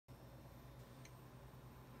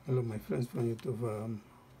Hello my friends from YouTube.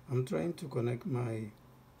 I'm trying to connect my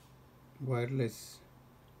wireless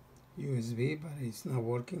USB, but it's not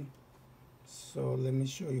working. So let me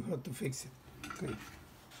show you how to fix it. Okay,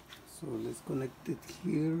 so let's connect it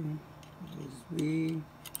here. USB.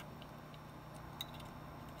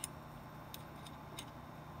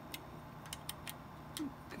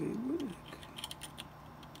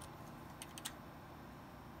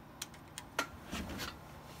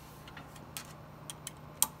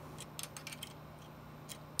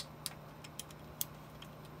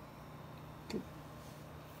 Okay,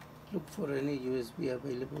 look for any USB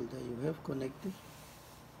available that you have connected,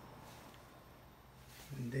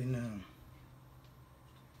 and then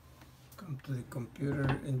come to the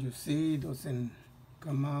computer, and you see it doesn't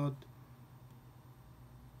come out.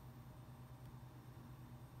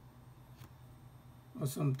 Or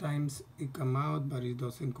sometimes it come out but it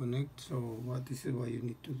doesn't connect. So this is what you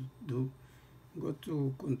need to do. Go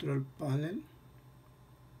to control panel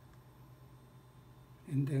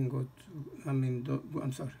and then go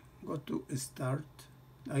to go to start.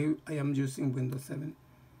 I am using Windows 7.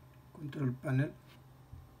 Control panel,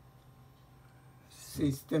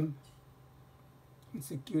 system and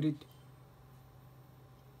security,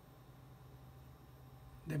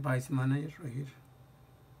 device manager right here.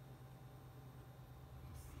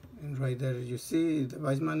 And right there you see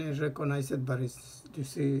device manager recognized, but you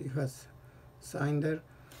see it has sign there.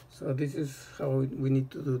 So this is how we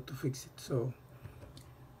need to do to fix it. So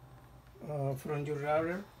from your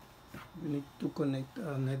router you need to connect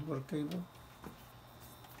a network cable.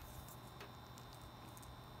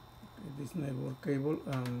 Okay, this network cable,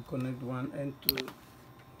 connect one end to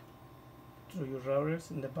your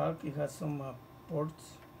routers. In the back it has some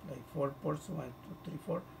ports, like 4 ports, 1, 2, 3,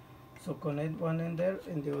 4. So connect one end there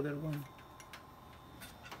and the other one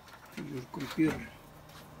to your computer.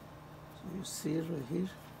 So you see it right here.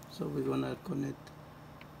 So we're gonna connect.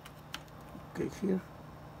 Okay, here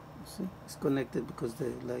you see it's connected because the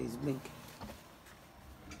light is blinking.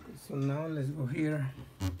 Okay, so now let's go here,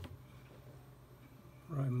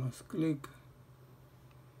 right mouse click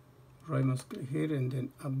here, and then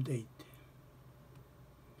update.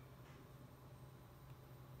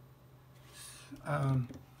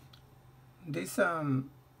 This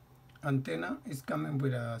antenna is coming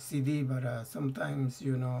with a CD, but sometimes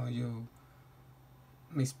you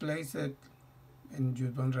misplace it and you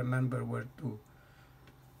don't remember where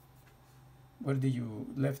did you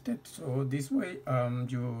left it. So this way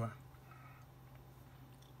you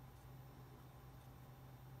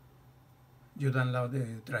download the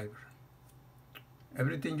driver.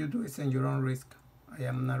 Everything you do is in your own risk. I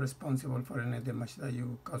am not responsible for any damage that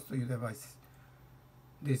you cause to your devices.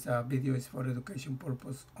 This video is for education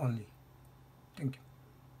purpose only. Thank you.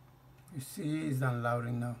 You see it's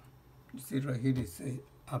downloading now. You see right here it says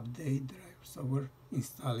update driver. So we're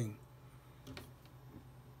installing.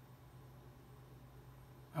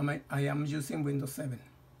 I am using Windows 7.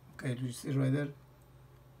 Okay, you see right there.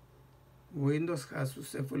 Windows has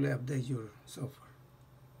successfully updated your software.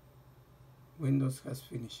 Windows has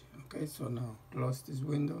finished. Okay, so now close this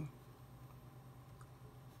window.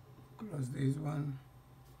 Close this one.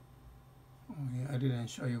 Oh yeah, I didn't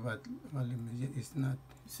show you what it's not.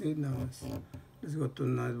 See now, let's go to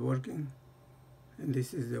not working, and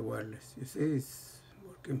this is the wireless. You see it's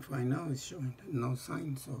working fine now. It's showing no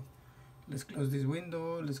sign. So let's close this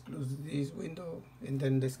window. Let's close this window, and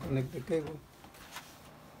then disconnect the cable.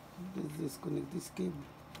 Let's disconnect this cable.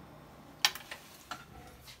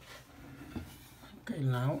 Okay,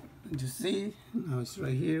 now you see now it's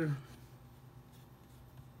right here.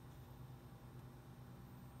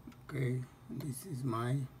 Okay, this is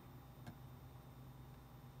my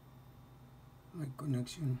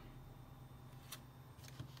connection.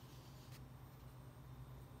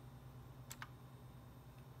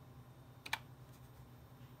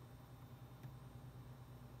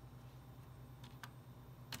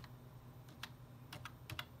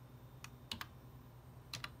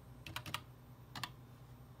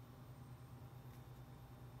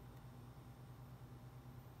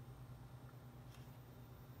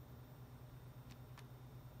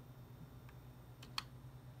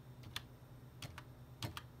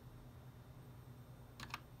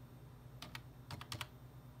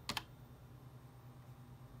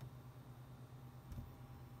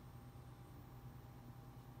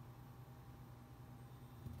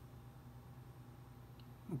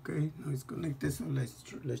 Okay, now it's connected, so let's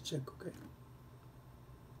check. Okay,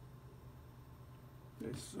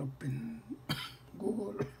 let's open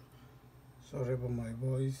Google. Sorry about my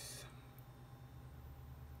voice.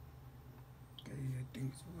 Okay, I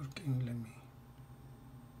think it's working. Let me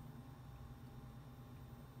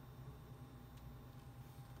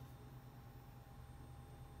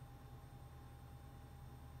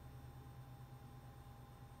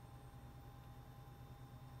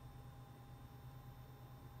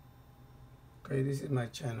Okay, this is my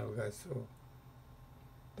channel, guys, so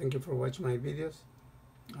thank you for watching my videos.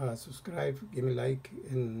 Subscribe, give me like,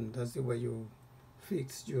 and that's the way you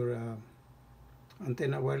fix your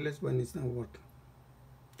antenna wireless when it's not working.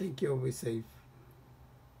 Thank you, be safe.